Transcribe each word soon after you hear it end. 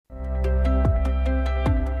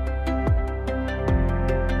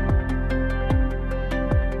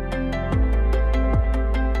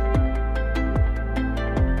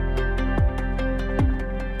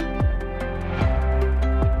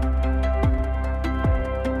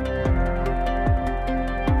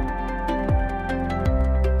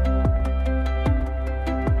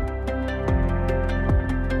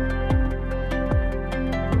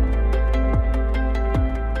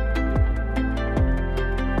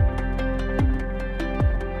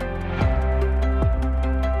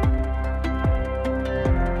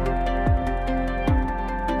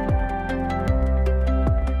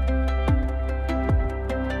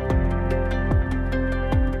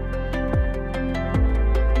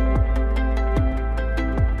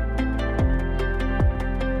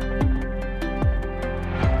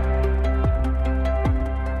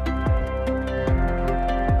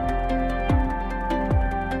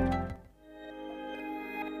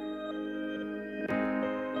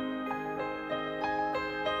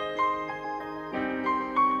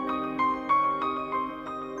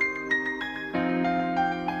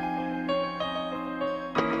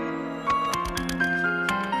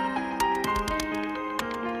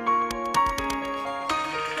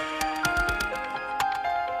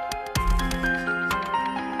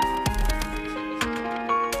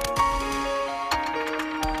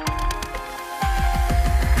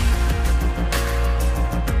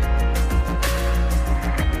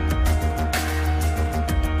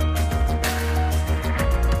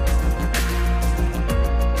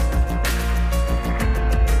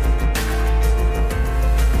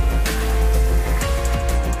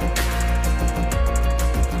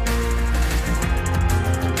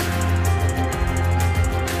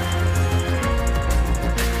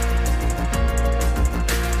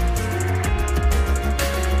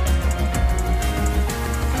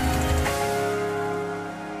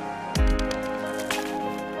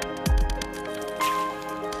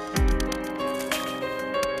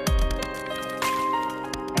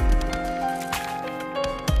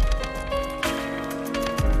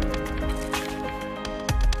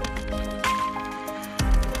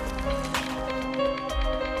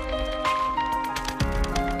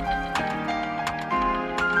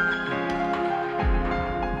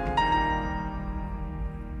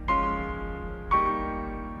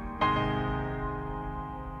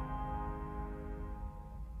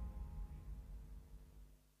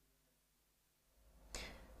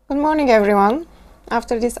Good morning, everyone.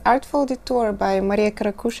 After this artful detour by Maria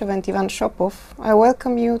Karakusheva and Ivan Shopov, I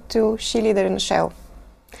welcome you to She Leader in a Shell.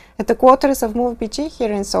 At the quarters of Move BG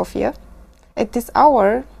here in Sofia, at this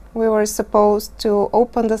hour, we were supposed to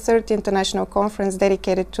open the third international conference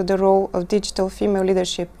dedicated to the role of digital female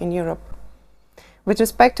leadership in Europe. With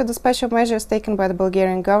respect to the special measures taken by the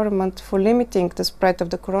Bulgarian government for limiting the spread of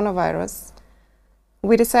the coronavirus,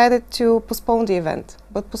 we decided to postpone the event,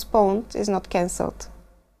 but postponed is not cancelled.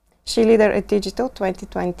 She Leader at Digital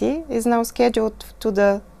 2020 is now scheduled to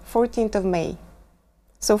the 14th of May.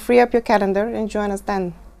 So free up your calendar and join us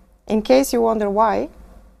then. In case you wonder why,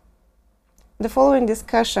 the following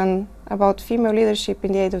discussion about female leadership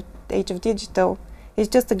in the age of digital is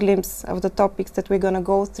just a glimpse of the topics that we're going to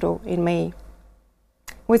go through in May,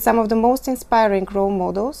 with some of the most inspiring role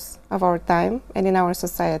models of our time and in our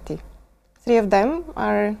society. Three of them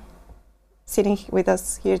are sitting with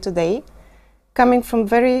us here today, coming from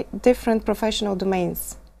very different professional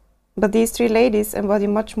domains. But these three ladies embody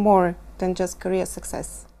much more than just career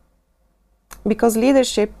success. Because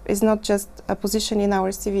leadership is not just a position in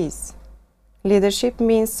our CVs. Leadership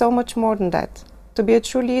means so much more than that. To be a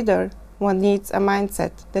true leader, one needs a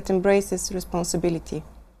mindset that embraces responsibility.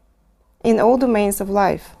 In all domains of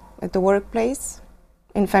life, at the workplace,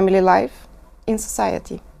 in family life, in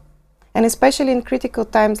society. And especially in critical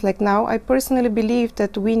times like now, I personally believe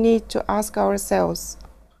that we need to ask ourselves,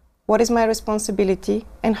 what is my responsibility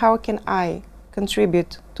and how can I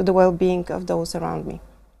contribute to the well-being of those around me?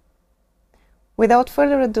 Without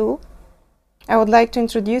further ado, I would like to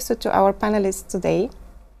introduce you to our panelists today.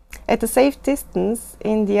 At a safe distance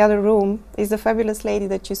in the other room is the fabulous lady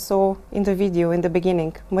that you saw in the video in the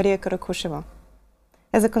beginning, Maria Karakusheva.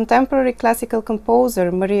 As a contemporary classical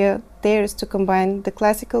composer, Maria dares to combine the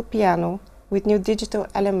classical piano with new digital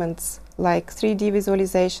elements like 3D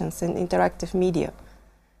visualizations and interactive media,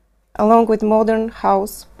 along with modern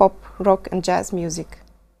house, pop, rock and jazz music.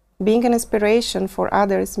 Being an inspiration for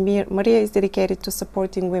others, Maria is dedicated to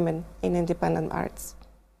supporting women in independent arts.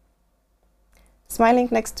 Smiling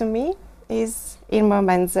next to me is Irma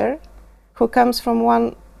Menzer, who comes from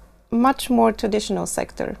one much more traditional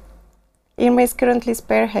sector. Irma is currently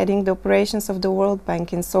spearheading the operations of the World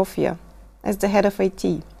Bank in Sofia as the head of IT.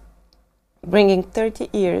 Bringing 30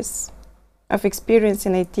 years of experience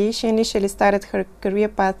in IT, she initially started her career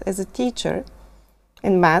path as a teacher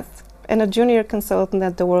in math and a junior consultant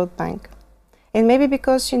at the World Bank. And maybe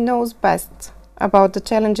because she knows best about the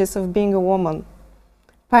challenges of being a woman,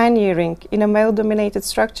 pioneering in a male-dominated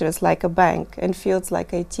structures like a bank and fields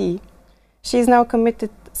like IT, she is now committed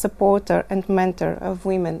supporter and mentor of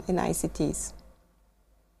women in ICTs.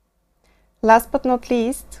 Last but not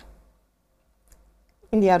least,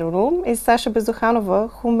 in the other room is Sasha Bezukhanova,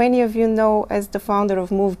 who many of you know as the founder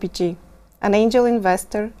of Move BG, an angel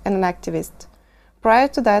investor and an activist. Prior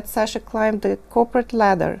to that, Sasha climbed the corporate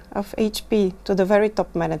ladder of HP to the very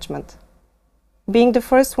top management. Being the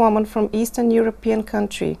first woman from Eastern European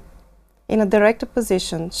country in a director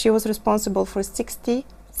position, she was responsible for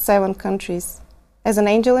 67 countries. As an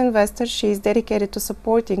angel investor, she is dedicated to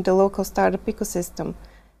supporting the local startup ecosystem,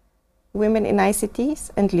 women in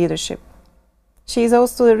ICTs and leadership. She is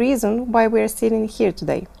also the reason why we are sitting here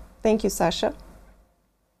today. Thank you, Sasha.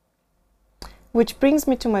 Which brings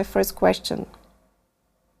me to my first question.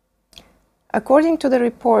 According to the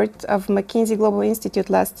report of McKinsey Global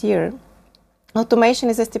Institute last year,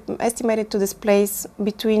 automation is estimated to displace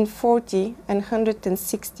between 40 and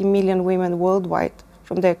 160 million women worldwide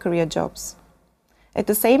from their career jobs. At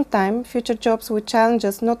the same time, future jobs will challenge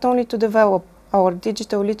us not only to develop our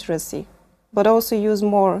digital literacy, but also use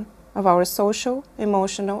more of our social,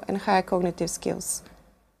 emotional, and higher cognitive skills.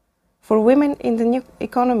 For women in the new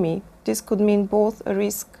economy, this could mean both a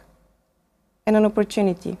risk and an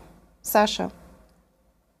opportunity. Sasha,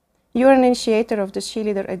 you are an initiator of the She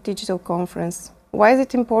Leader at Digital conference. Why is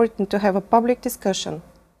it important to have a public discussion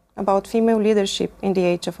about female leadership in the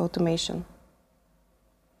age of automation?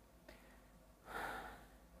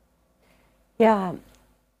 Yeah,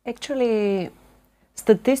 actually,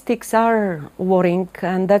 statistics are worrying,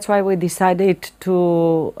 and that's why we decided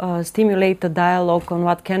to stimulate a dialogue on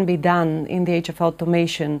what can be done in the age of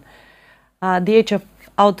automation. The age of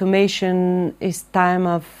automation is time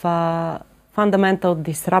of fundamental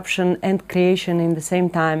disruption and creation in the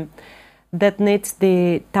same time that needs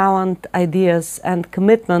the talent, ideas, and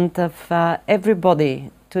commitment of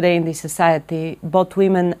everybody today in the society, both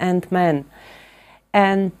women and men.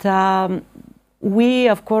 And we,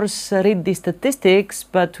 of course, read the statistics,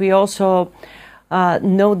 but we also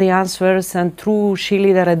know the answers, and through She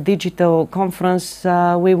Leader at Digital conference,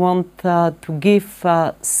 we want to give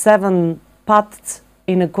 7 paths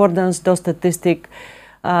in accordance those statistics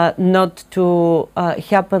not to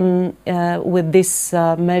happen with this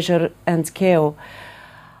measure and scale.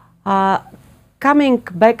 Coming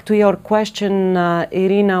back to your question,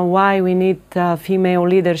 Irina, why we need female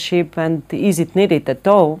leadership and is it needed at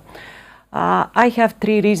all? I have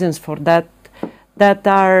three reasons for that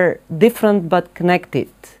are different but connected.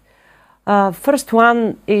 First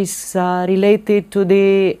one is related to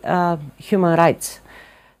the human rights.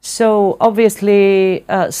 So obviously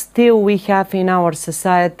still we have in our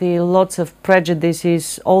society lots of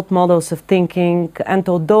prejudices, old models of thinking, and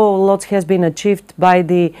although lots has been achieved by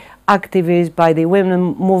the activists, by the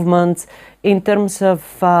women movements in terms of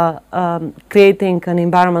creating an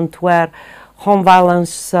environment where home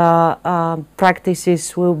violence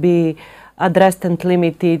practices will be addressed and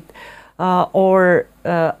limited, or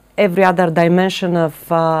every other dimension of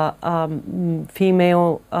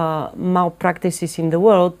female malpractices in the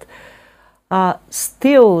world,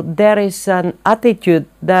 still there is an attitude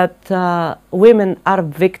that women are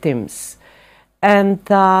victims. And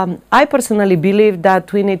I personally believe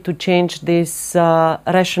that we need to change this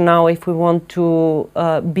rationale if we want to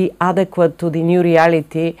be adequate to the new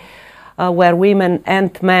reality where women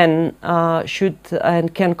and men should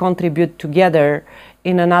and can contribute together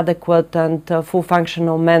in an adequate and full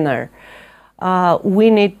functional manner. We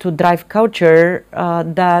need to drive culture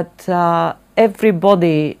that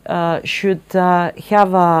everybody should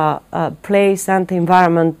have a place and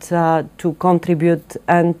environment to contribute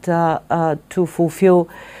and to fulfill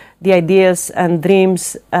the ideas and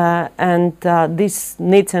dreams, and this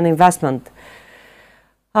needs an investment.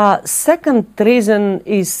 Second reason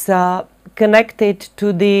is connected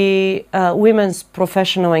to the women's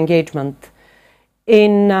professional engagement.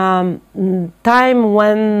 In time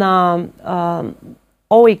when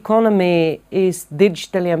our economy is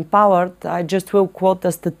digitally empowered, I just will quote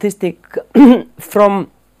a statistic from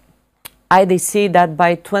IDC that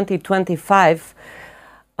by 2025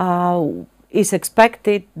 is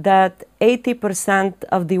expected that 80%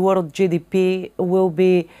 of the world GDP will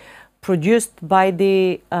be produced by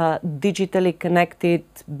the digitally connected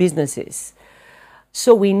businesses.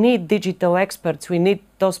 So we need digital experts, we need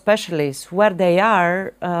those specialists. Where they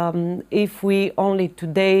are, if we only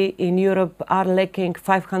today in Europe are lacking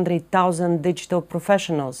 500,000 digital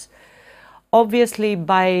professionals. Obviously,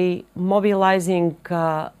 by mobilizing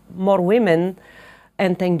more women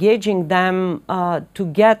and engaging them to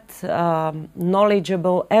get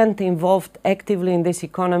knowledgeable and involved actively in this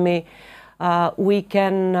economy, we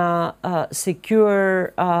can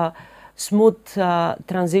secure smooth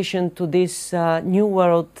transition to this new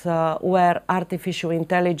world where artificial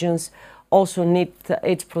intelligence also needs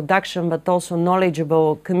its production, but also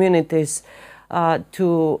knowledgeable communities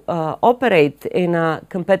to operate in a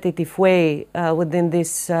competitive way within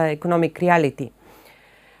this economic reality.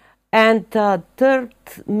 And third,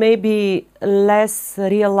 maybe less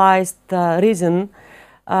realized reason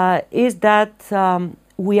is that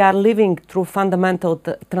we are living through fundamental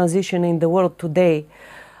transition in the world today.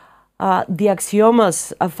 The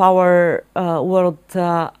axiomas of our world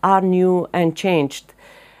are new and changed.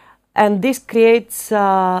 And this creates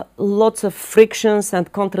lots of frictions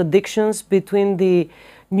and contradictions between the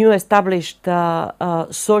new established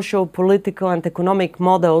social, political and economic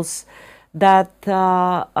models that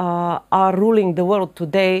are ruling the world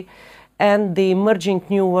today and the emerging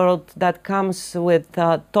new world that comes with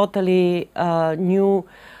totally new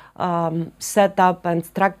setup and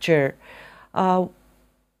structure.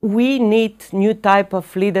 We need new type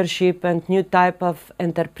of leadership and new type of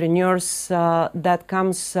entrepreneurs that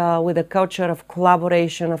comes with a culture of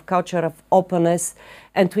collaboration, of culture of openness,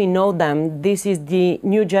 and we know them. This is the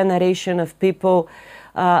new generation of people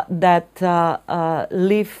that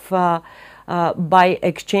live by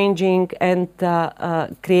exchanging and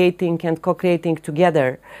creating and co-creating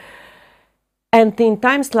together. And in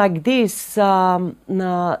times like this,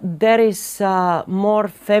 there is more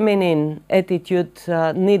feminine attitude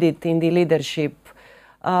needed in the leadership,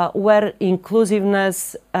 where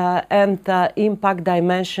inclusiveness and impact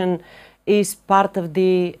dimension is part of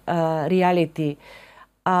the reality.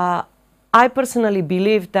 I personally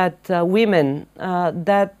believe that women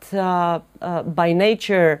that by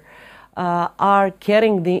nature are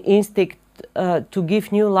carrying the instinct to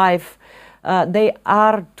give new life, they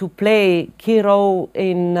are to play key role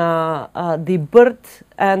in the birth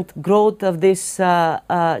and growth of this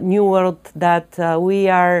new world that we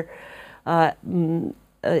are in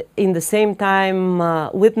the same time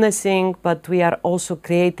witnessing, but we are also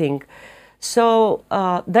creating. So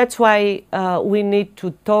that's why we need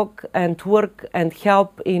to talk and work and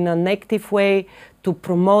help in an active way to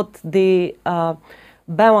promote the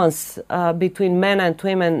balance between men and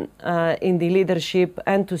women in the leadership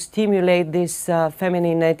and to stimulate this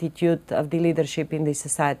feminine attitude of the leadership in the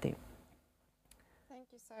society. Thank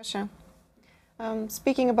you, Sasha.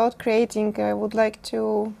 Speaking about creating, I would like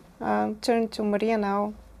to turn to Maria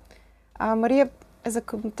now. Maria, as a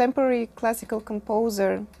contemporary classical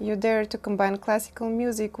composer, you dare to combine classical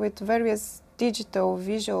music with various digital,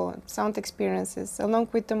 visual, and sound experiences, along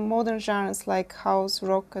with the modern genres like house,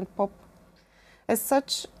 rock, and pop. As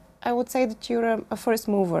such, I would say that you're a first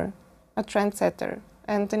mover, a trendsetter,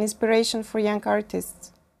 and an inspiration for young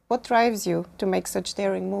artists. What drives you to make such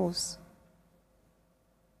daring moves?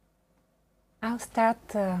 I'll start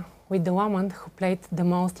with the woman who played the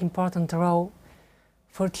most important role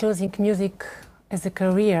for choosing music as a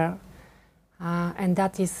career, and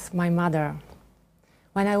that is my mother.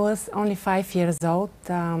 When I was only 5 years old,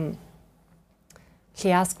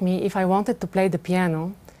 she asked me if I wanted to play the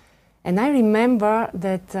piano, and I remember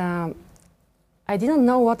that I didn't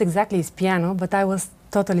know what exactly is piano, but I was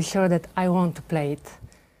totally sure that I want to play it.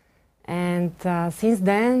 And since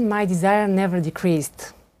then, my desire never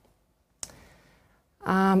decreased.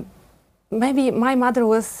 Maybe my mother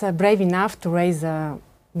was brave enough to raise a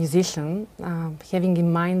musician, having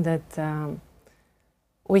in mind that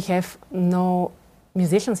we have no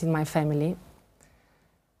musicians in my family.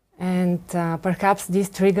 And perhaps this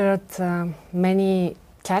triggered many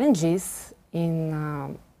challenges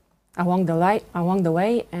along the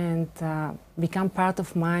way and become part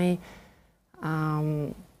of my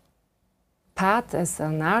path as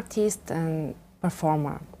an artist and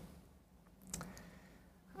performer.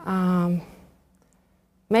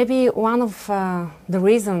 Maybe one of the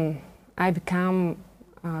reasons I become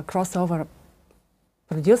a crossover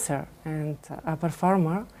producer and a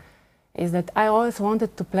performer is that I always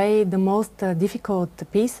wanted to play the most difficult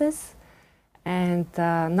pieces and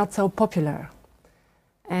not so popular.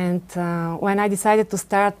 And when I decided to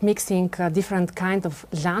start mixing different kinds of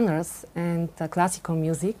genres and classical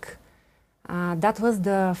music, that was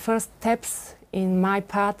the first steps in my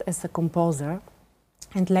path as a composer.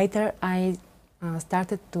 And later I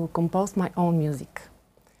started to compose my own music.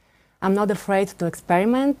 I'm not afraid to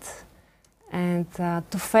experiment and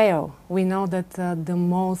to fail. We know that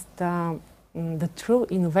the true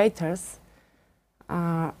innovators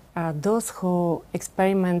are those who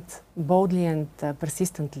experiment boldly and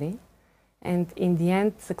persistently, and in the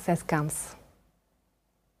end, success comes.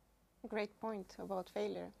 Great point about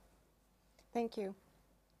failure. Thank you.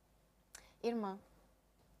 Irma,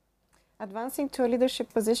 advancing to a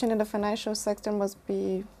leadership position in the financial sector must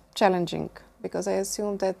be challenging, because I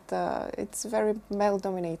assume that it's a very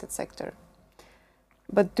male-dominated sector.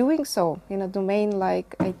 But doing so in a domain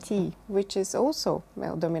like IT, which is also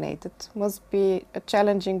male-dominated, must be a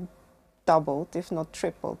challenging doubled, if not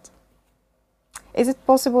tripled. Is it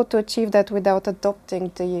possible to achieve that without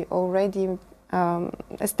adopting the already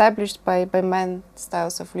established by men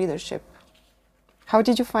styles of leadership? How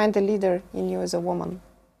did you find the leader in you as a woman?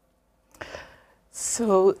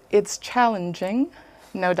 So it's challenging,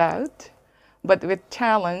 no doubt, but with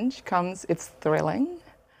challenge comes it's thrilling.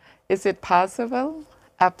 Is it possible?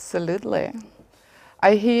 Absolutely.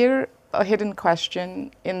 I hear a hidden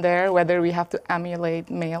question in there whether we have to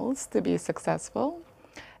emulate males to be successful.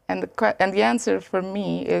 And the answer for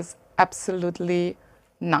me is absolutely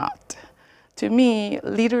not. To me,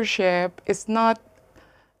 leadership is not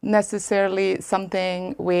necessarily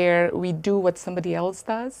something where we do what somebody else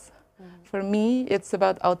does. For me, it's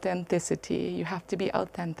about authenticity. You have to be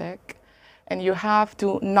authentic, and you have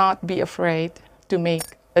to not be afraid to make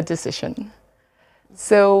a decision.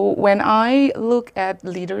 So when I look at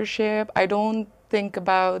leadership, I don't think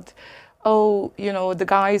about, oh, you know, the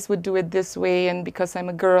guys would do it this way, and because I'm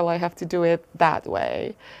a girl, I have to do it that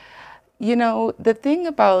way. You know, the thing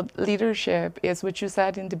about leadership is what you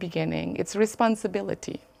said in the beginning, it's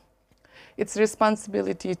responsibility. It's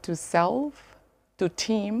responsibility to self, to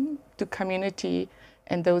team, to community,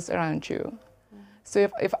 and those around you. So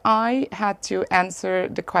if I had to answer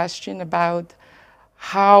the question about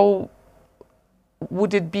how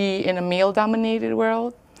would it be in a male-dominated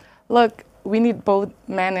world, look, we need both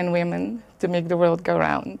men and women to make the world go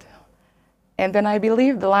round. And then I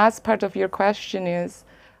believe the last part of your question is,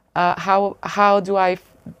 how do I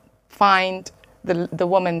find the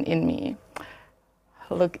woman in me?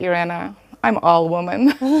 Look, Irena, I'm all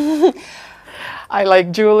woman. I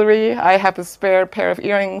like jewelry. I have a spare pair of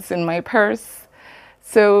earrings in my purse.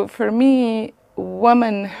 So for me,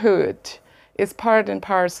 womanhood is part and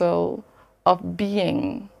parcel of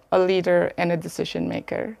being a leader and a decision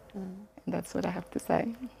maker. And that's what I have to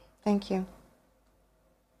say. Thank you.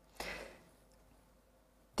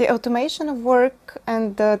 The automation of work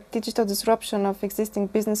and the digital disruption of existing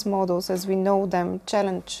business models as we know them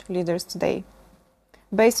challenge leaders today.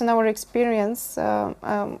 Based on our experience,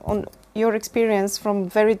 on your experience from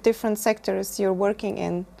very different sectors you're working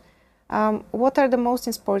in, what are the most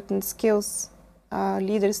important skills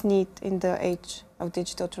leaders need in the age of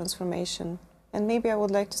digital transformation? And maybe I would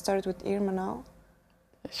like to start with Irma now.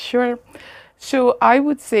 Sure. So I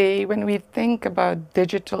would say when we think about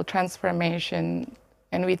digital transformation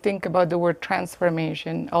and we think about the word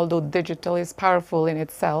transformation, although digital is powerful in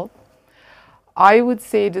itself, I would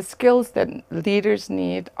say the skills that leaders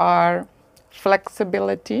need are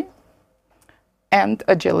flexibility and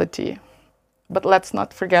agility. But let's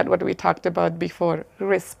not forget what we talked about before,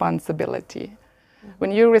 responsibility.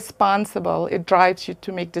 When you're responsible, it drives you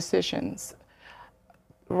to make decisions.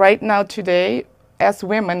 Right now, today, as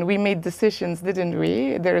women, we made decisions, didn't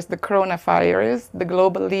we? There's the coronavirus, the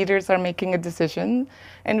global leaders are making a decision,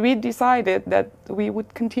 and we decided that we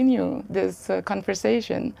would continue this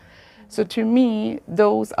conversation. So to me,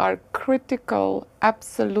 those are critical,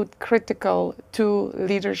 absolute critical to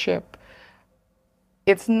leadership.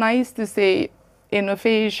 It's nice to say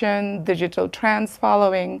innovation, digital trends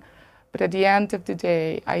following, but at the end of the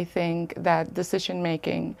day, I think that decision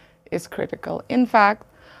making is critical. In fact,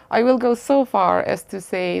 I will go so far as to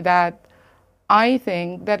say that I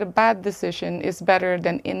think that a bad decision is better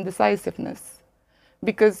than indecisiveness,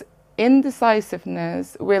 because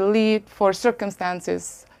indecisiveness will lead for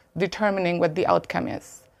circumstances determining what the outcome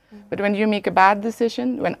is. But when you make a bad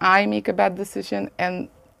decision, when I make a bad decision, and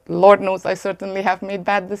Lord knows I certainly have made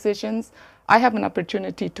bad decisions, I have an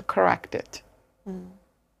opportunity to correct it.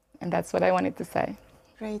 And that's what I wanted to say.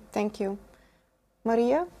 Great, thank you.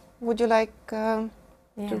 Maria, would you like to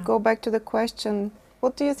go back to the question,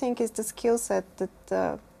 what do you think is the skill set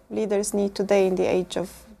that leaders need today in the age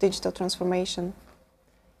of digital transformation?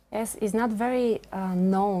 Yes, it's not very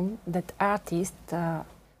known that artists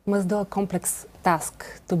must do a complex task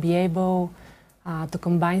to be able to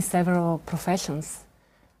combine several professions.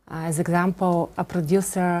 As example, a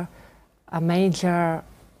producer, a manager,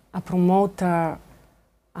 a promoter,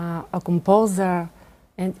 a composer,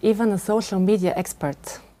 and even a social media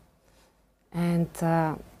expert. And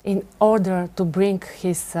in order to bring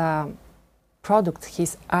his product,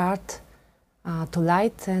 his art, to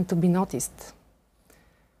light and to be noticed.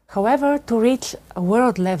 However, to reach a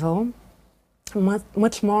world level,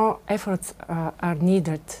 much more efforts are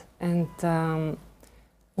needed, and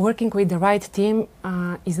working with the right team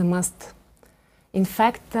is a must. In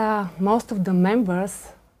fact, most of the members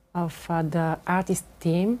of the artist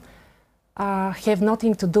team have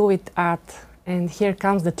nothing to do with art, and here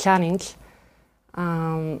comes the challenge.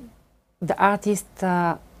 The artist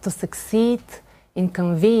to succeed in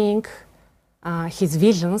conveying his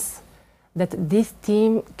visions that this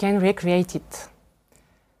team can recreate it.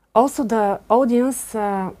 Also, the audience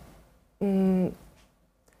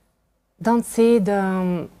don't see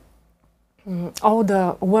all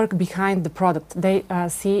the work behind the product. They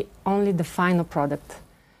see only the final product,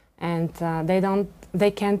 and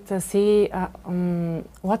they can't see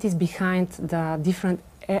what is behind the different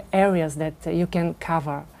areas that you can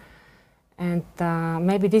cover. And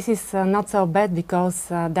maybe this is not so bad, because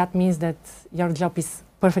that means that your job is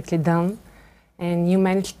perfectly done and you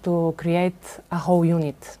managed to create a whole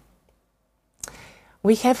unit.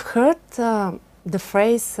 We have heard the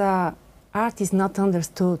phrase, art is not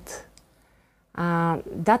understood.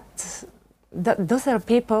 Those are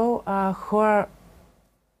people who are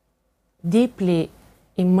deeply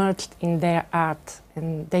immersed in their art,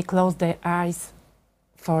 and they close their eyes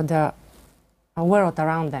for the world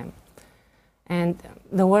around them. And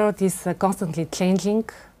the world is constantly changing,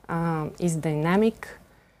 is dynamic,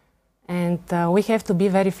 and we have to be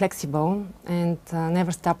very flexible and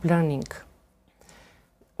never stop learning.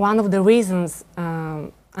 One of the reasons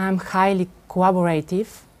I'm highly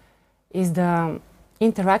collaborative is the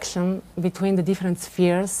interaction between the different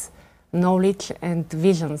spheres, knowledge and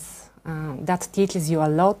visions. That teaches you a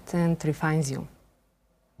lot and refines you.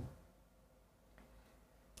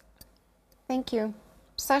 Thank you.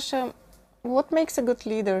 Sasha, what makes a good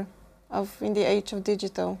leader in the age of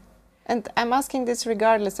digital? And I'm asking this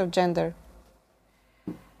regardless of gender.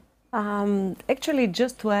 Actually,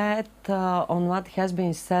 just to add on what has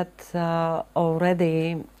been said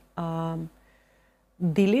already,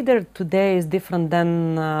 the leader today is different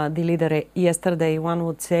than the leader yesterday. One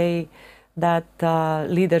would say that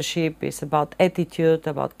leadership is about attitude,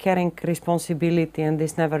 about carrying responsibility, and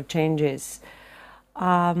this never changes.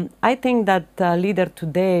 I think that leader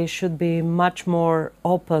today should be much more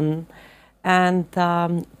open and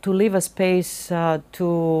to leave a space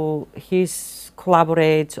to his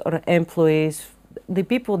collaborators or employees, the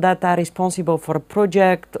people that are responsible for a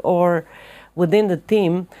project or within the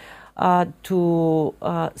team, to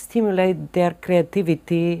stimulate their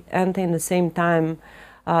creativity and in the same time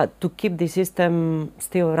to keep the system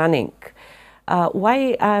still running.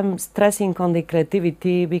 Why I'm stressing on the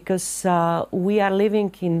creativity? Because we are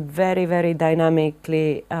living in very, very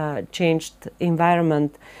dynamically changed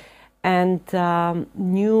environment, and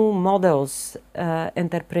new models,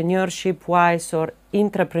 entrepreneurship-wise or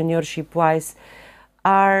intrapreneurship-wise,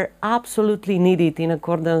 are absolutely needed in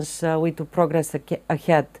accordance with the progress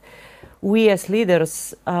ahead. We as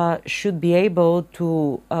leaders should be able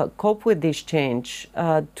to cope with this change,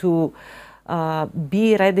 to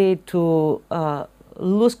be ready to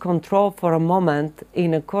lose control for a moment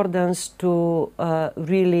in accordance to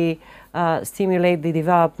really stimulate the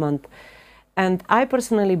development. And I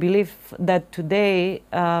personally believe that today,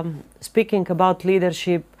 speaking about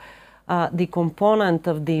leadership, the component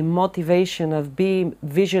of the motivation of being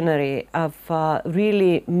visionary, of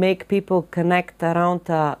really make people connect around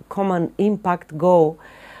a common impact goal,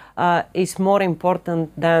 is more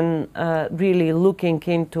important than really looking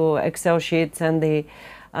into Excel sheets and the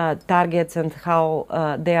targets and how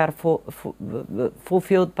they are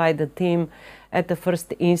fulfilled by the team at the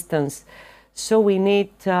first instance. So we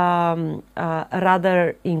need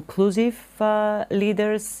rather inclusive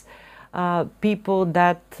leaders, people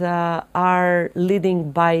that are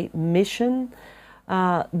leading by mission,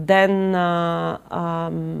 then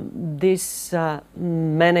these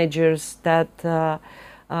managers that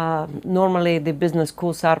normally the business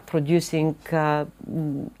schools are producing,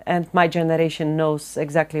 and my generation knows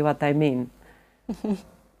exactly what I mean.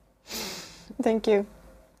 Thank you.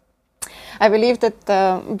 I believe that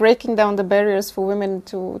breaking down the barriers for women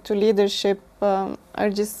to leadership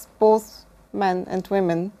urges both men and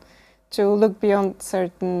women to look beyond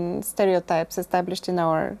certain stereotypes established in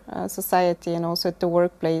our society and also at the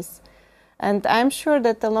workplace. And I'm sure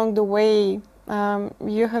that along the way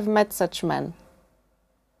you have met such men.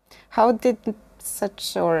 How did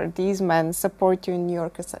such or these men support you in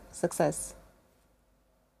your success?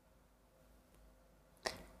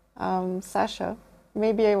 Sasha,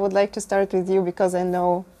 maybe I would like to start with you because I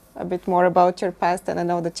know a bit more about your past and I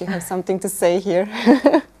know that you have something to say here.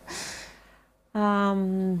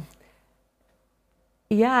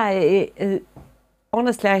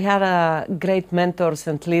 Honestly, I had great mentors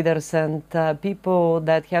and leaders and people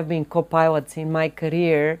that have been co-pilots in my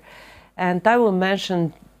career, and I will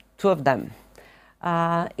mention two of them.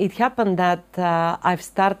 It happened that I've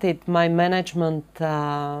started my management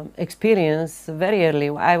experience very early.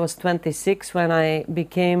 I was 26 when I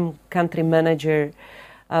became country manager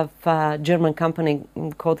of a German company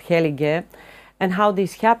called Helige. And how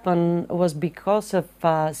this happened was because of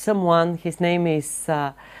someone, his name is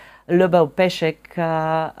Lubel Peszek,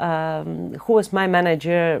 who was my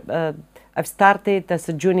manager. I've started as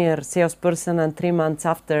a junior salesperson, and 3 months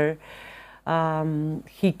after,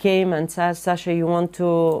 he came and said, Sasha, you want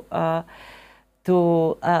to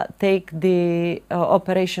take the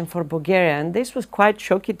operation for Bulgaria? And this was quite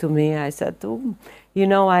shocking to me. I said, you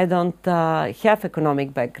know, I don't have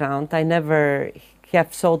economic background. I never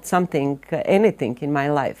have sold something, anything in my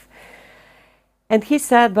life. And he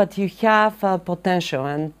said, but you have potential,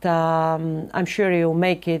 and I'm sure you'll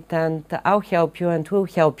make it, and I'll help you and we'll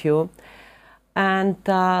help you. And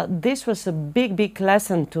this was a big, big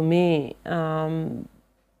lesson to me.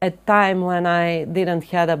 At time when I didn't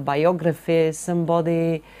have a biography,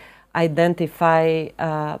 somebody identify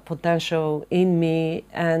potential in me,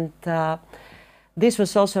 and this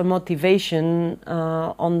was also a motivation.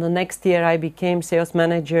 On the next year, I became sales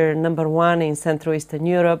manager #1 in Central Eastern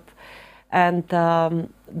Europe, and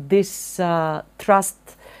this trust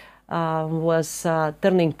was a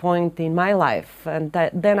turning point in my life. And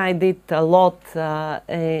then I did a lot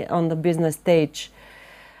on the business stage.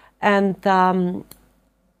 And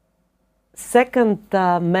second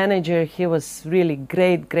manager, he was really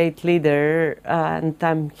great leader, and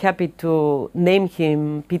I'm happy to name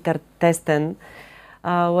him, Peter Testen.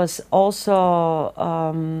 Was also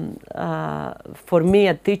for me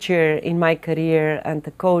a teacher in my career and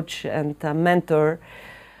a coach and a mentor.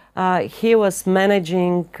 He was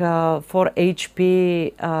managing for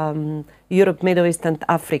HP Europe, Middle East and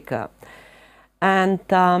Africa. And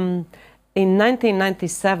in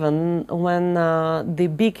 1997, when the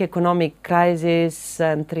big economic crisis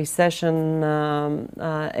and recession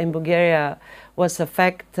in Bulgaria was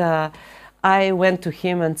affect, I went to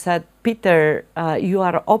him and said, Peter, you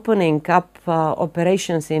are opening up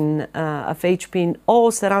operations of HP in all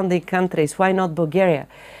surrounding countries. Why not Bulgaria?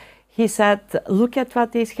 he said, look at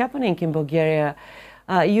what is happening in Bulgaria.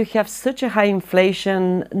 You have such a high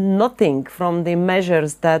inflation, nothing from the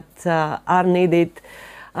measures that are needed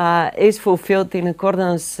is fulfilled in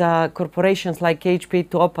accordance corporations like HP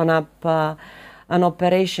to open up an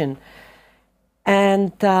operation.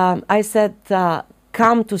 And I said,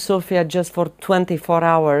 come to Sofia just for 24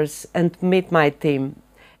 hours and meet my team.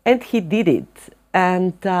 And he did it.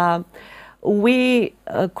 And we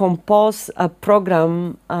composed a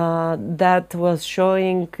program that was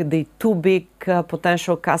showing the two big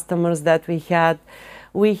potential customers that we had.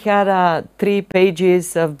 We had 3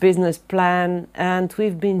 pages of business plan, and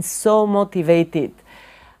we've been so motivated.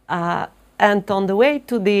 And on the way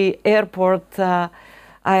to the airport, I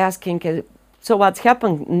asked him, so what's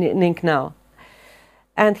happening now?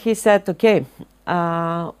 And he said, okay,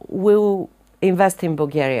 we'll invest in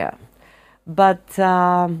Bulgaria, but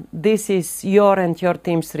this is your and your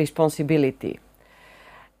team's responsibility.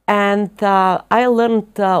 And I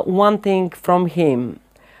learned one thing from him,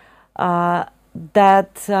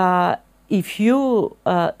 that if you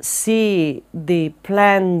see the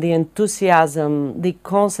plan, the enthusiasm, the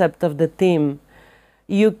concept of the team,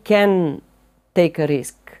 you can take a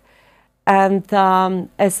risk. And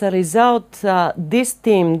as a result, this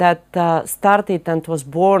team that started and was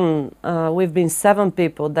born, we've been 7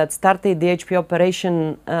 people that started the HP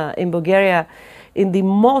operation in Bulgaria in the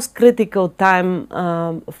most critical time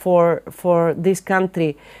for this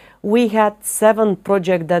country. We had 7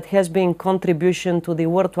 projects that has been contribution to the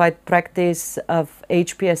worldwide practice of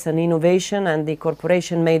HP as an innovation, and the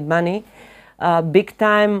corporation made money big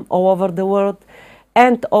time all over the world.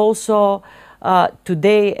 And also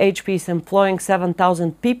today HP is employing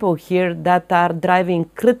 7,000 people here that are driving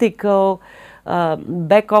critical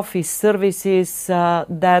back office services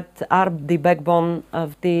that are the backbone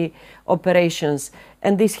of the operations.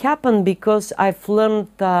 And this happened because I've learned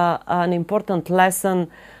an important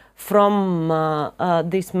lesson from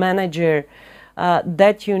this manager,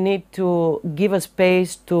 that you need to give a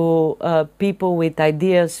space to people with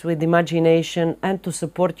ideas, with imagination, and to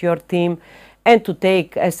support your team, and to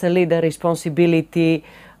take as a leader responsibility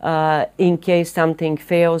in case something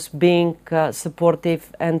fails, being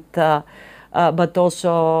supportive, and but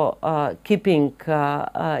also keeping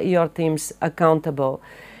your teams accountable.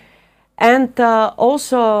 And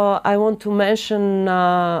also I want to mention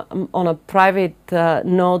on a private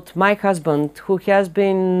note, my husband, who has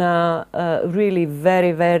been really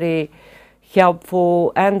very, very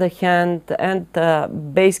helpful, and a hand and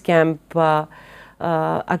base camp,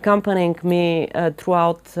 accompanying me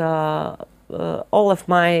throughout all of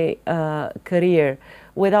my career.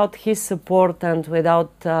 Without his support and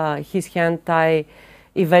without his hand, I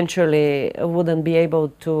eventually wouldn't be able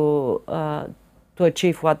to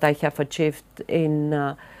achieve what I have achieved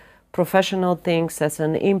in professional things, as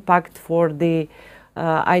an impact for the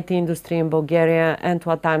IT industry in Bulgaria, and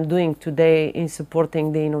what I'm doing today in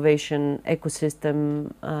supporting the innovation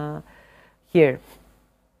ecosystem here.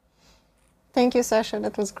 Thank you, Sasha.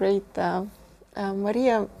 That was great.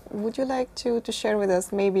 Maria, would you like to share with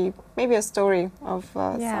us maybe a story of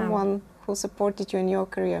someone who supported you in your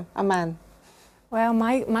career, a man? Well,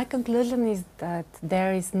 my conclusion is that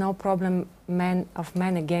there is no problem of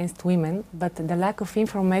men against women, but the lack of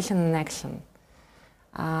information and action.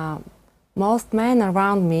 Most men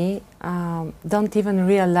around me don't even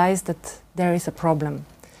realize that there is a problem.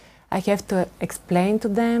 I have to explain to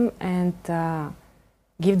them and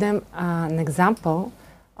give them an example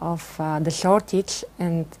of the shortage,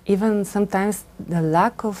 and even sometimes the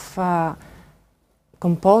lack of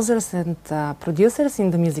composers and producers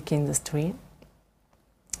in the music industry.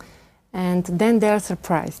 And then they are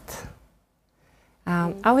surprised.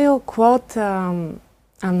 I will quote an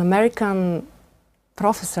American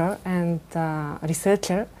professor and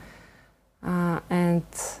researcher, and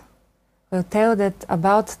will tell that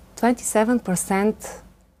about 27%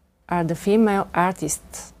 are the female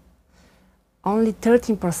artists. Only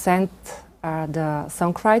 13% are the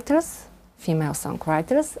songwriters, female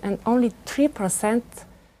songwriters, and only 3%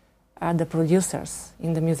 are the producers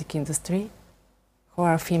in the music industry who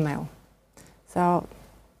are female. So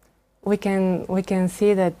we can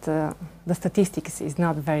see that the statistics is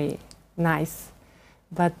not very nice,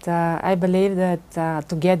 but I believe that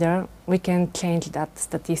together we can change that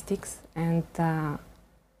statistics, and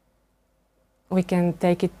we can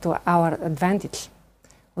take it to our advantage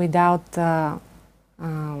without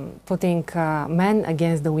putting men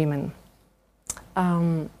against the women.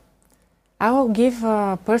 I will give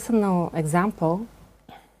a personal example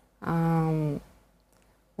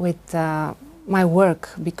with my work,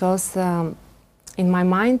 because in my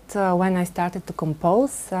mind, when I started to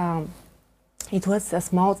compose, it was a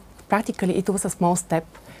small practically it was a small step,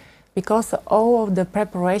 because all of the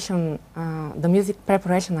preparation, the music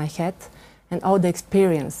preparation I had, and all the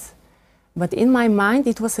experience. But in my mind,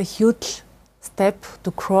 it was a huge step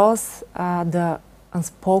to cross the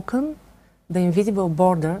unspoken, the invisible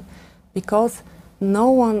border, because no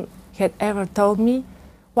one had ever told me,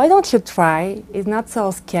 why don't you try? It's not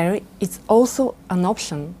so scary. It's also an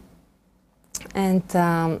option. And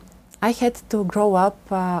I had to grow up,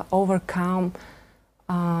 overcome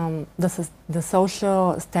the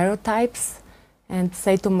social stereotypes, and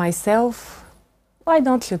say to myself, why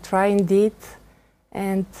don't you try indeed?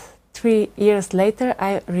 And 3 years later,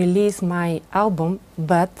 I released my album,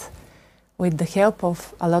 but with the help of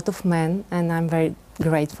a lot of men, and I'm very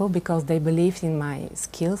grateful because they believed in my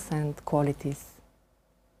skills and qualities.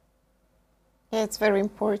 Yeah, it's very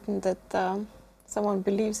important that someone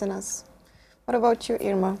believes in us. What about you,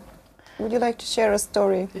 Irma? Would you like to share a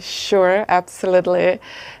story? Sure, absolutely.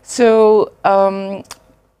 So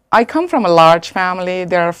I come from a large family.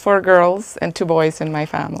 There are 4 girls and 2 boys in my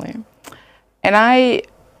family. And I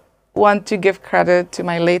want to give credit to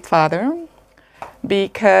my late father,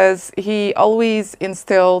 because he always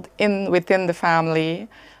instilled within the family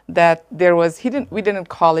that there was, we didn't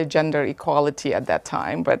call it gender equality at that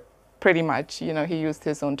time, but pretty much, you know, he used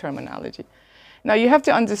his own terminology. Now you have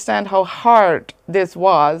to understand how hard this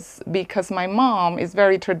was, because my mom is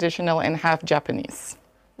very traditional and half Japanese.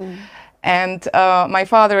 And my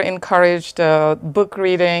father encouraged book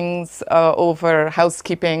readings over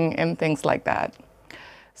housekeeping and things like that.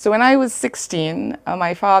 So when I was 16,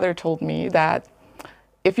 my father told me that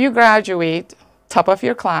if you graduate top of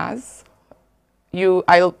your class,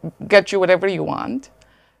 I'll get you whatever you want.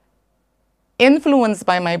 Influenced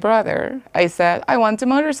by my brother, I said, I want a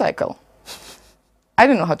motorcycle. I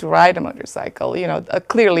didn't know how to ride a motorcycle, you know,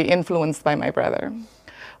 clearly influenced by my brother.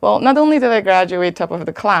 Well, not only did I graduate top of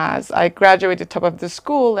the class, I graduated top of the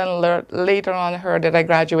school, and later on heard that I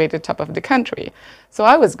graduated top of the country. So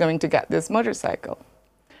I was going to get this motorcycle.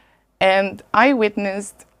 And I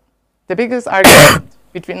witnessed the biggest argument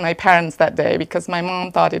between my parents that day, because my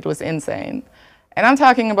mom thought it was insane. And I'm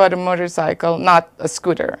talking about a motorcycle, not a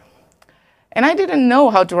scooter. And I didn't know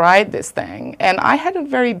how to ride this thing. And I had a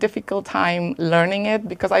very difficult time learning it,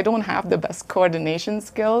 because I don't have the best coordination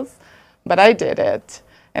skills, but I did it.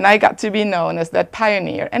 And I got to be known as that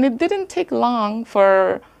pioneer. And it didn't take long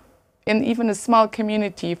in even a small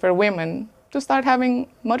community, for women to start having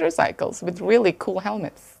motorcycles with really cool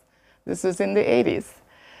helmets. This was in the 80s.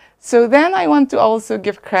 So then I want to also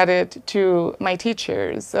give credit to my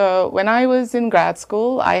teachers. When I was in grad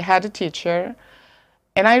school, I had a teacher.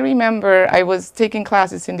 And I remember I was taking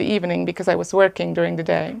classes in the evening because I was working during the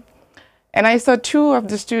day. And I saw 2 of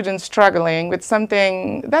the students struggling with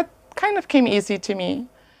something that kind of came easy to me.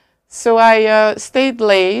 So I stayed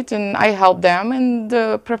late and I helped them, and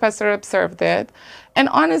the professor observed it. And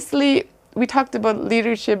honestly, we talked about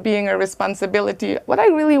leadership being a responsibility. What I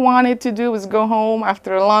really wanted to do was go home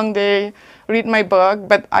after a long day, read my book,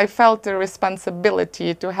 but I felt a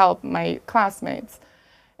responsibility to help my classmates.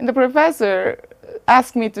 And the professor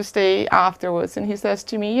asked me to stay afterwards, and he says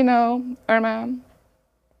to me, you know, Irma,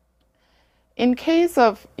 in case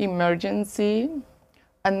of emergency,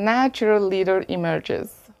 a natural leader emerges,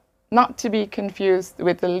 not to be confused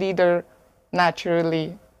with a leader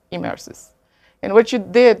naturally emerges. And what you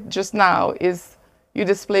did just now is you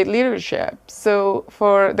displayed leadership. So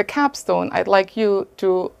for the capstone, I'd like you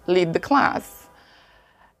to lead the class.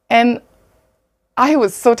 And I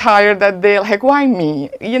was so tired that day, like, why me?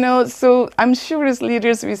 You know, so I'm sure as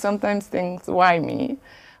leaders, we sometimes think, why me?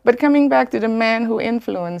 But coming back to the man who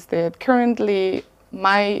influenced it, currently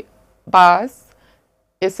my boss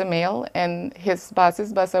is a male, and his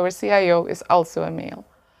boss's boss, our CIO, is also a male.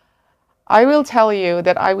 I will tell you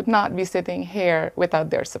that I would not be sitting here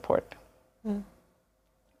without their support. And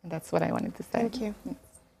that's what I wanted to say. Thank you. Yes.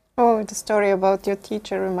 Oh, the story about your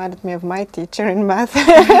teacher reminded me of my teacher in math.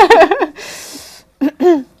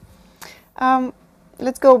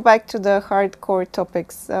 Let's go back to the hardcore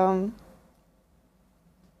topics.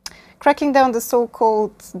 Cracking down the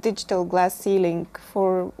so-called digital glass ceiling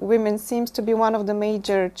for women seems to be one of the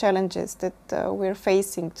major challenges that we're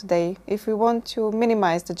facing today if we want to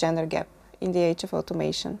minimize the gender gap in the age of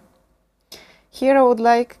automation. Here I would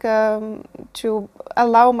like to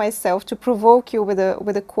allow myself to provoke you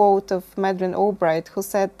with a quote of Madeleine Albright, who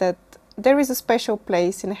said that there is a special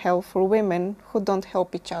place in hell for women who don't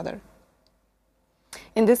help each other.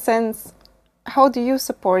 In this sense, how do you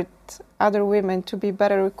support other women to be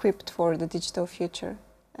better equipped for the digital future?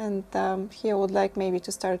 And here I would like maybe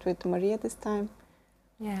to start with Maria this time.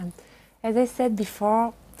 Yeah, as I said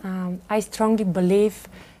before, I strongly believe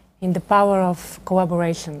in the power of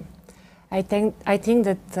collaboration. I think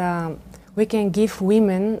that we can give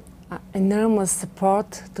women enormous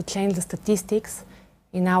support to change the statistics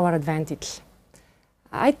in our advantage.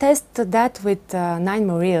 I tested that with 9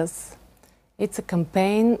 Marias. It's a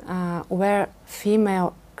campaign where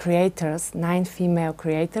female creators, 9 female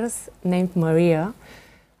creators named Maria,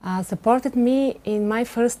 supported me in my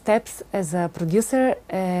first steps as a producer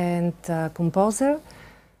and composer,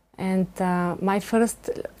 and my first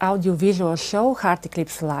audiovisual show, Heart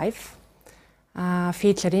Eclipse Live,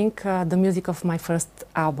 featuring the music of my first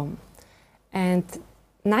album. And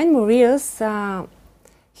 9 Marias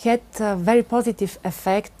had a very positive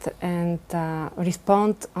effect and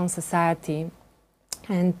respond on society,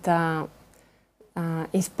 and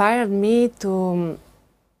inspired me to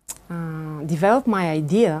develop my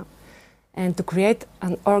idea and to create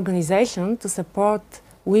an organization to support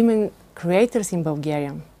women creators in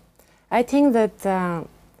Bulgaria. I think that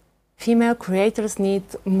female creators need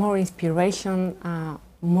more inspiration,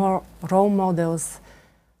 more role models,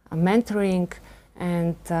 mentoring,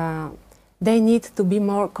 and they need to be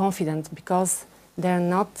more confident, because they're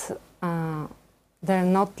not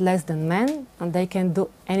less than men, and they can do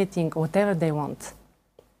anything, whatever they want.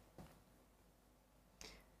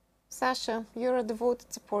 Sasha, you're a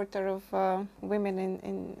devoted supporter of women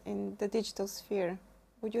in the digital sphere.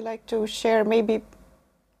 Would you like to share maybe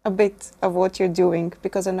a bit of what you're doing,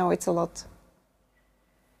 because I know it's a lot?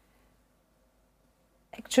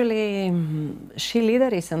 Actually, She Leader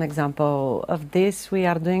is an example of this. We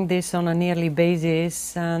are doing this on a yearly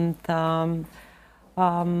basis, and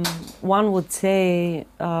one would say,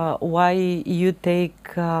 why you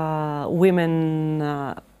take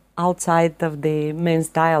women outside of the men's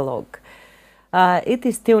dialogue. It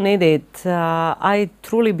is still needed. I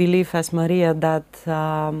truly believe, as Maria, that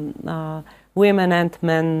women and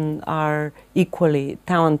men are equally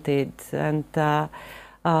talented, and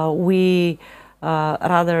we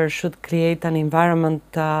rather should create an environment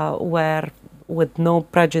where, with no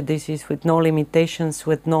prejudices, with no limitations,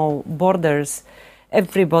 with no borders,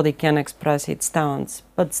 everybody can express its talents.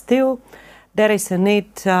 But still, there is a need,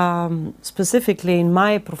 specifically in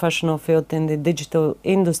my professional field, in the digital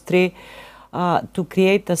industry, to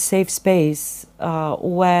create a safe space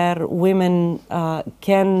where women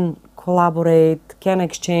can collaborate, can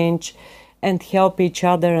exchange, and help each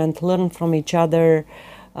other and learn from each other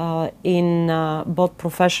in both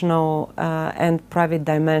professional and private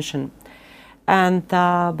dimension. And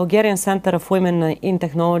Bulgarian Center of Women in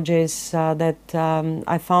Technologies that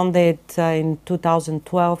I founded in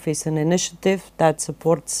 2012 is an initiative that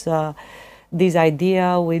supports this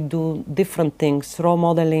idea. We do different things, role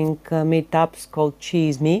modeling meetups called She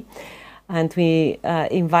Is Me, and we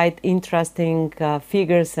invite interesting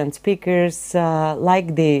figures and speakers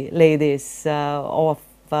like the ladies of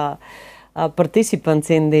participants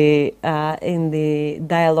in the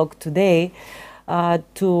dialogue today,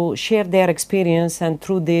 to share their experience, and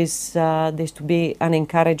through this to be an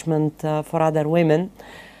encouragement for other women.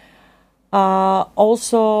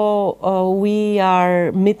 Also, we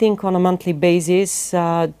are meeting on a monthly basis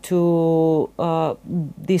to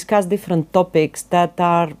discuss different topics that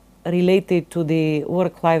are related to the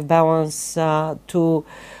work-life balance,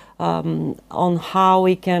 on how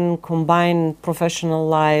we can combine professional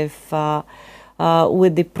life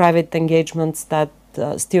with the private engagements that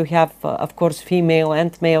still have, of course, female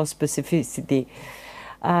and male specificity.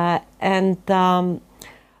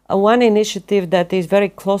 One initiative that is very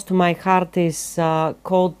close to my heart is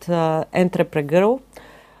called Entrepreneur.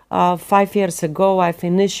 5 years ago, I've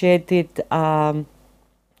initiated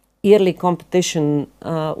yearly competition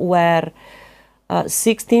where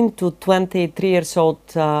 16 to 23 years old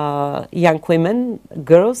young women,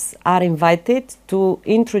 girls, are invited to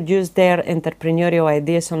introduce their entrepreneurial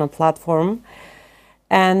ideas on a platform.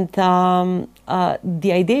 And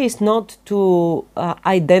the idea is not to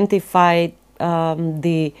identify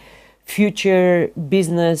the future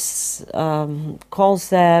business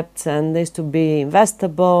concepts and this to be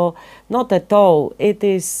investable, not at all. It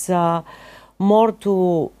is more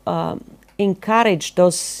to encourage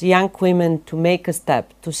those young women to make a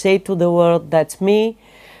step, to say to the world, that's me,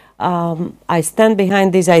 I stand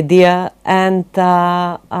behind this idea, and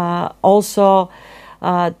also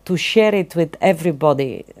to share it with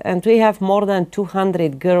everybody. And we have more than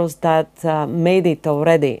 200 girls that made it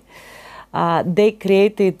already. They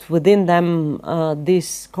created within them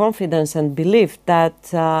this confidence and belief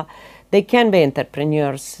that they can be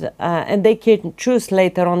entrepreneurs, and they can choose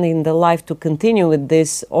later on in their life to continue with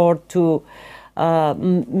this or to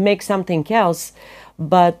make something else.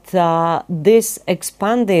 But this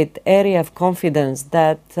expanded area of confidence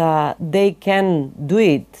that they can do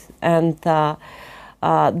it and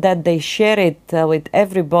that they share it with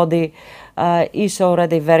everybody is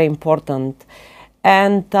already very important.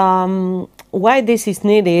 And why this is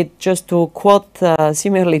needed, just to quote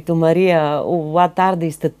similarly to Maria, what are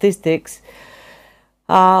the statistics?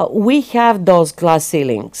 We have those glass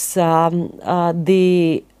ceilings.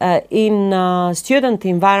 In student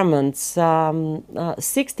environments,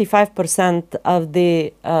 65% of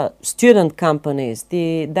the student companies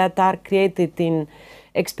that are created in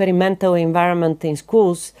experimental environment in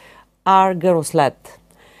schools are girls-led.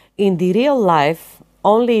 In the real life,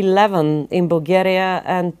 only 11 in Bulgaria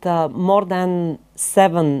and more than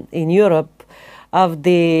 7 in Europe of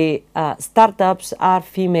the startups are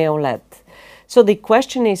female-led. So the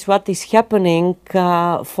question is, what is happening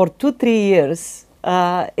for 2-3 years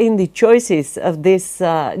in the choices of these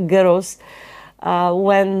girls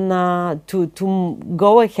when to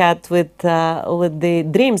go ahead with the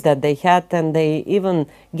dreams that they had, and they even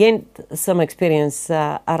gained some experience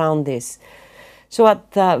around this. So what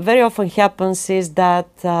very often happens is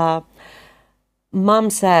that mom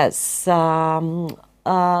says,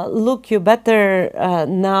 look, you better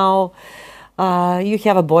now, you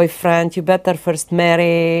have a boyfriend, you better first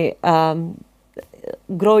marry,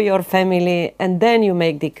 grow your family, and then you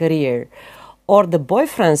make the career. Or the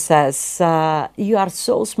boyfriend says, you are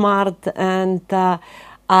so smart, and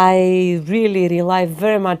I really rely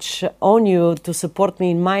very much on you to support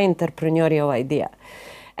me in my entrepreneurial idea.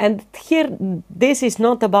 And here, this is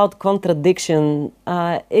not about contradiction.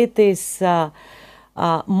 It is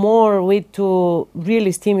more way to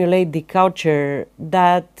really stimulate the culture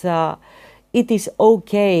that it is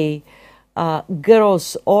okay,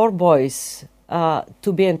 girls or boys,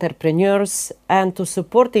 to be entrepreneurs and to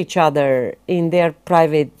support each other in their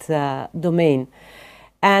private domain.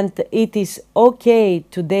 And it is okay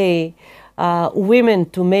today, women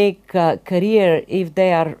to make a career if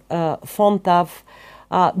they are fond of,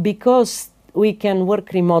 because we can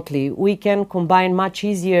work remotely. We can combine much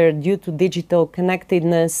easier due to digital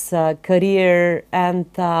connectedness, career, and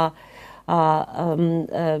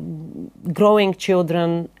growing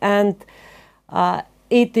children, and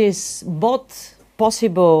it is both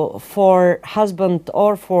possible for husband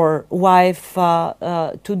or for wife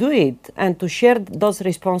to do it and to share those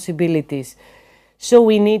responsibilities. So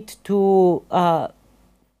we need to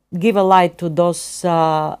give a light to those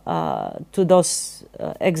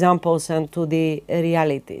examples and to the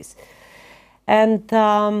realities. And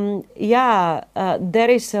there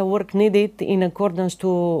is work needed in accordance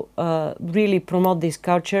to really promote this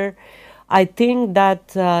culture. I think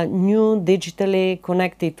that new digitally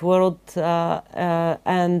connected world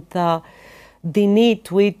and the need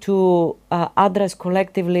to address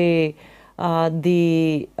collectively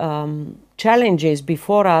the challenges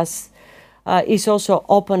before us is also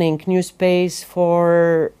opening new space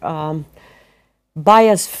for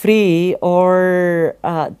bias-free or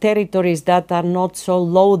territories that are not so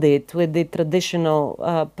loaded with the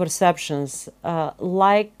traditional perceptions,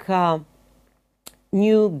 like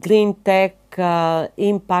new green tech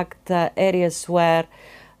impact areas where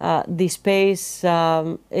the space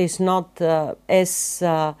is not as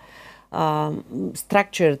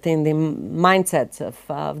structured in the mindsets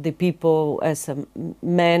of the people as a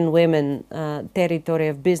men, women, territory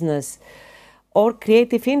of business, or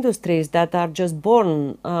creative industries that are just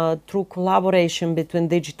born through collaboration between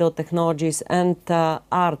digital technologies and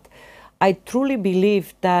art. I truly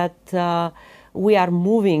believe that we are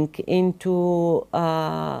moving into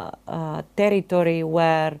a territory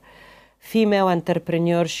where female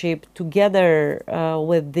entrepreneurship, together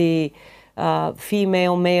with the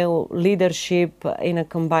female-male leadership in a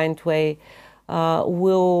combined way,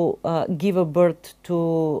 will give a birth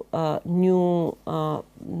to new,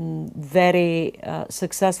 very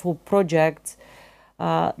successful projects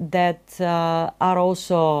that are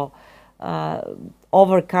also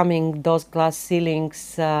overcoming those glass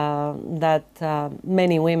ceilings that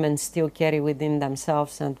many women still carry within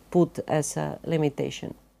themselves and put as a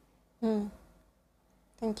limitation.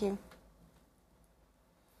 Thank you.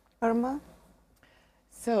 Irma?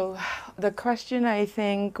 So the question, I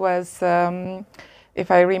think, was,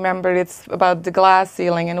 if I remember, it's about the glass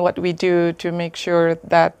ceiling and what we do to make sure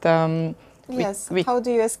that yes, how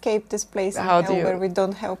do you escape this place in hell where we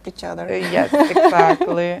don't help each other? Yes,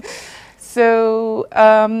 exactly. So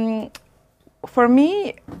for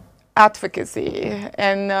me, advocacy,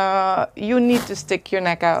 and you need to stick your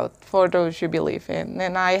neck out for those you believe in.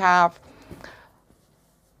 And I have,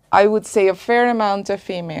 I would say, a fair amount of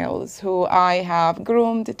females who I have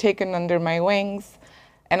groomed, taken under my wings,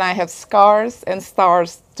 and I have scars and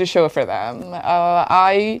stars to show for them.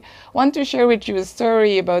 I want to share with you a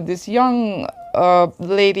story about this young a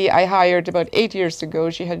lady I hired about 8 years ago.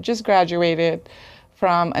 She had just graduated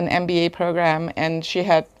from an MBA program and she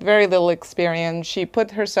had very little experience. She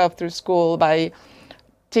put herself through school by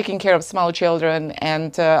taking care of small children,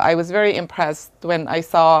 and I was very impressed when I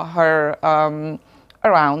saw her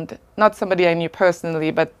around. Not somebody I knew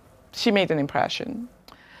personally, but she made an impression.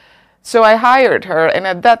 So I hired her, and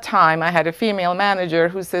at that time I had a female manager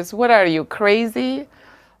who says, "What are you, crazy?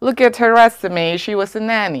 Look at her resume, she was a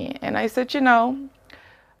nanny." And I said, "You know,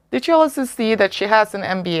 did you also see that she has an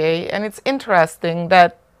MBA? And it's interesting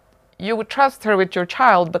that you would trust her with your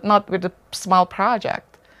child, but not with a small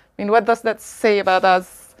project. I mean, what does that say about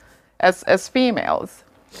us as females?"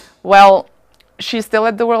 Well, she's still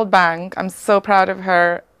at the World Bank. I'm so proud of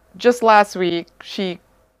her. Just last week, she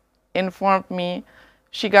informed me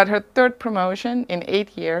she got her 3rd promotion in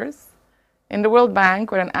 8 years. In the World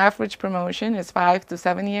Bank, where an average promotion is 5 to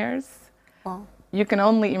 7 years, Wow. you can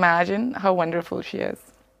only imagine how wonderful she is.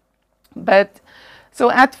 But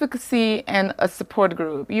so advocacy and a support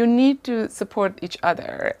group, you need to support each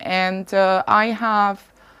other. And I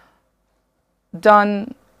have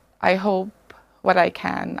done, I hope, what I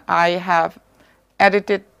can. I have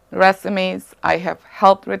edited resumes, I have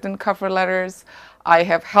helped written cover letters, I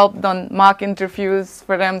have helped done mock interviews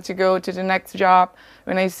for them to go to the next job.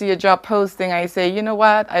 When I see a job posting, I say, "You know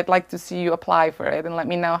what, I'd like to see you apply for it and let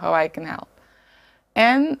me know how I can help."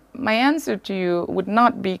 And my answer to you would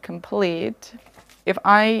not be complete if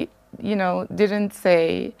I, didn't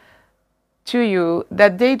say to you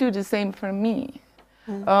that they do the same for me.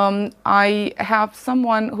 I have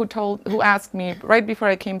someone who asked me right before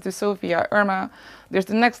I came to Sofia, "Irma, there's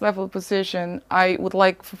the next level position. I would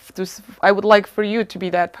like for you to be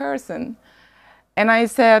that person." And I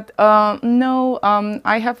said, "No,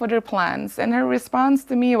 I have other plans." And her response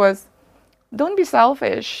to me was, "Don't be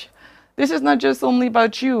selfish. This is not just only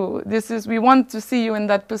about you. We want to see you in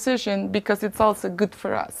that position because it's also good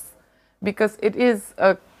for us. Because it is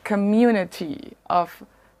a community of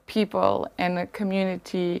people and a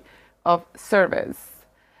community of service."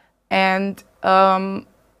 And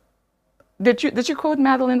did you quote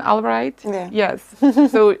Madeleine Albright? Yeah. Yes.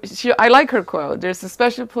 So I like her quote. "There's a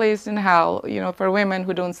special place in hell, for women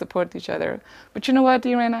who don't support each other." But you know what,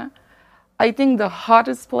 Irena? I think the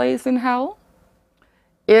hottest place in hell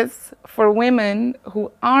is for women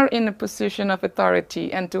who are in a position of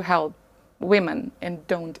authority and to help women and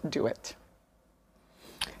don't do it.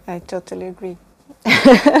 I totally agree.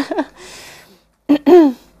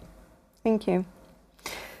 Thank you.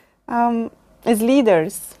 As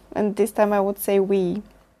leaders, and this time I would say we're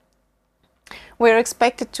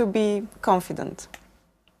expected to be confident,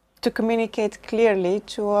 to communicate clearly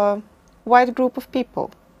to a wide group of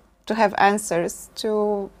people, to have answers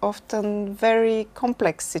to often very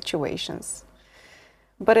complex situations.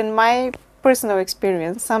 But in my personal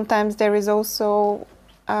experience, sometimes there is also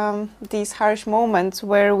these harsh moments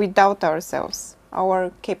where we doubt ourselves,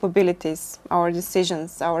 our capabilities, our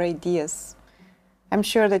decisions, our ideas. I'm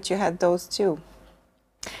sure that you had those too.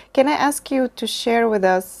 Can I ask you to share with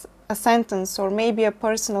us a sentence or maybe a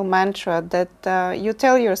personal mantra that you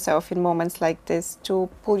tell yourself in moments like this to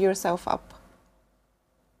pull yourself up?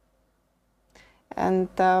 And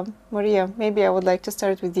Maria, maybe I would like to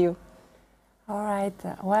start with you. All right.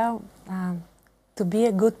 To be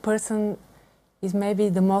a good person is maybe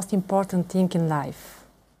the most important thing in life.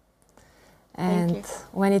 And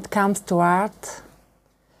when it comes to art,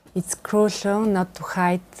 it's crucial not to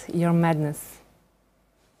hide your madness.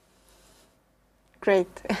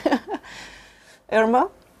 Great. Irma?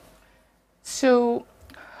 So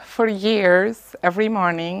for years, every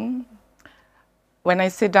morning, when I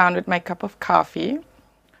sit down with my cup of coffee,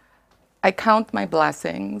 I count my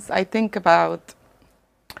blessings. I think about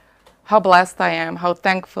how blessed I am, how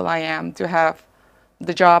thankful I am to have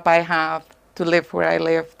the job I have, to live where I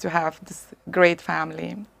live, to have this great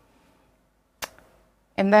family.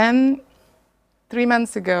 And then 3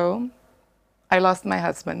 months ago, I lost my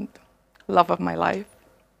husband, love of my life.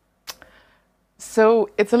 So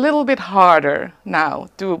it's a little bit harder now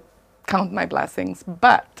to count my blessings,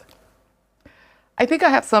 but I think I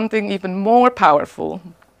have something even more powerful.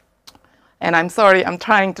 And I'm sorry, I'm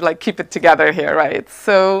trying to keep it together here, right?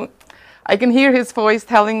 So I can hear his voice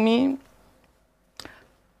telling me,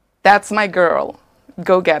 "That's my girl,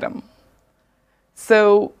 go get him."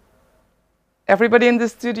 So everybody in the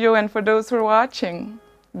studio and for those who are watching,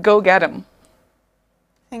 go get him.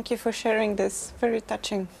 Thank you for sharing this. Very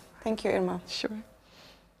touching. Thank you, Irma. Sure.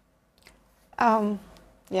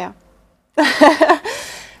 Yeah.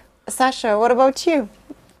 Sasha, what about you?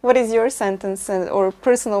 What is your sentence or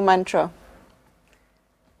personal mantra?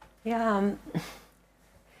 Yeah,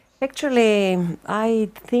 Actually, I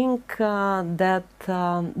think that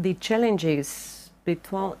the challenges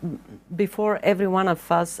before every one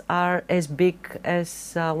of us are as big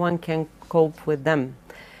as one can cope with them.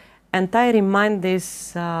 And I remind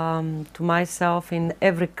this to myself in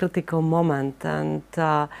every critical moment, and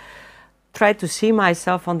try to see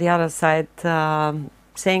myself on the other side,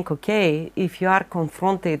 saying, okay, if you are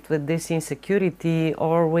confronted with this insecurity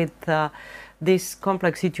or with this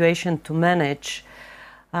complex situation to manage,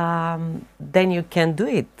 then you can do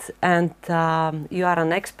it, and you are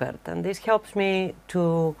an expert, and this helps me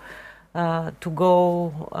to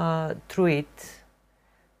go through it.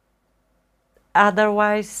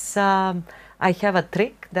 Otherwise, I have a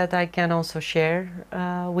trick that I can also share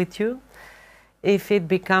with you. If it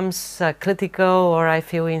becomes critical or I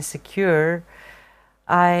feel insecure,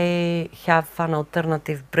 I have an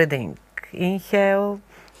alternative breathing. Inhale,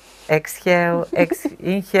 exhale,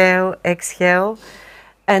 inhale, exhale.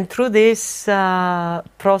 And through this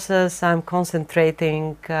process, I'm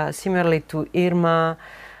concentrating, similarly to Irma,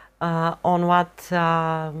 on what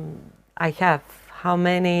I have, how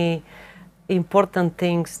many important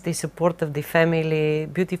things, the support of the family,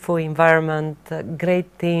 beautiful environment,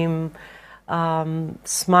 great team,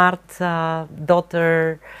 smart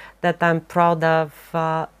daughter that I'm proud of.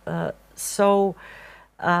 So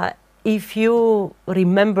if you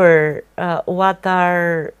remember what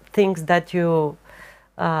are things that you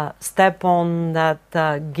step on that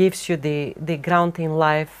gives you the ground in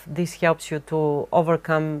life, this helps you to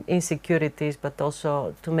overcome insecurities, but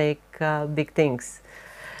also to make big things.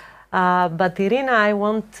 But Irina, I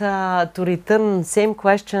want to return same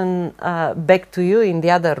question back to you in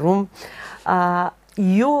the other room.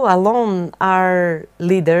 You alone are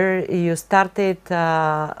leader. You started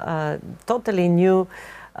totally new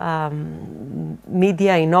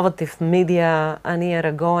media, innovative media, a year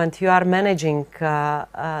ago, and you are managing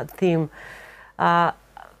a team.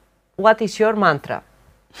 What is your mantra?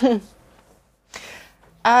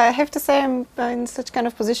 I have to say I'm in such kind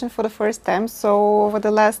of position for the first time. So over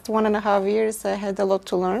the last 1.5 years, I had a lot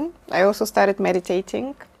to learn. I also started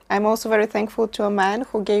meditating. I'm also very thankful to a man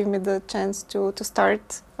who gave me the chance to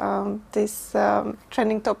start these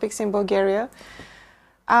trending topics in Bulgaria.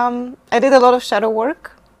 I did a lot of shadow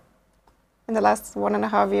work in the last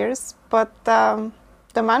 1.5 years, but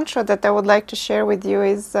the mantra that I would like to share with you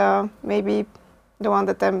is maybe the one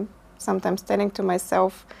that I'm sometimes telling to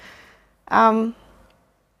myself.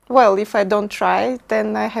 Well, if I don't try,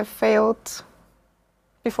 then I have failed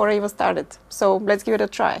before I even started. So let's give it a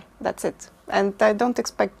try. That's it. And I don't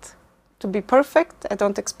expect to be perfect. I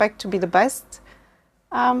don't expect to be the best.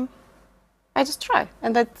 I just try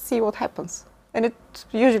and let's see what happens. And it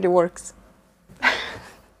usually works.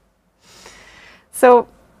 So,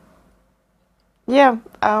 yeah,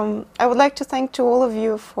 I would like to thank to all of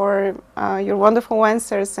you for your wonderful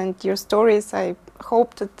answers and your stories. I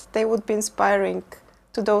hope that they would be inspiring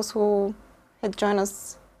to those who had joined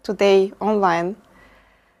us today online.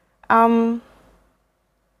 At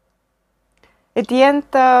the end,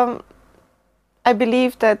 I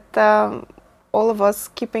believe that all of us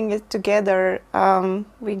keeping it together,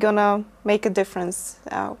 we're gonna make a difference,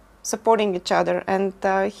 supporting each other. And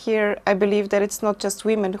here I believe that it's not just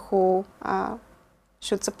women who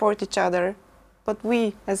should support each other, but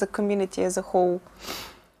we as a community as a whole.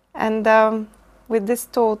 And with these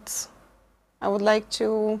thoughts, I would like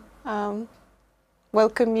to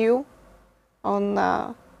welcome you on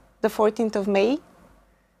the 14th of May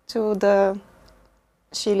to the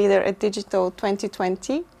She Leader at Digital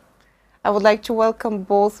 2020. I would like to welcome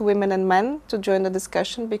both women and men to join the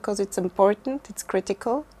discussion because it's important, it's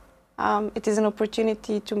critical. It is an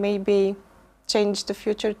opportunity to maybe change the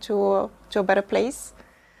future to a better place.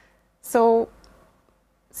 So,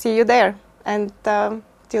 see you there. And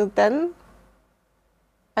till then,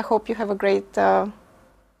 I hope you have a great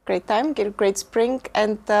time, get a great spring,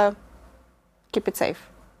 and keep it safe.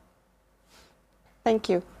 Thank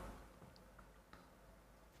you.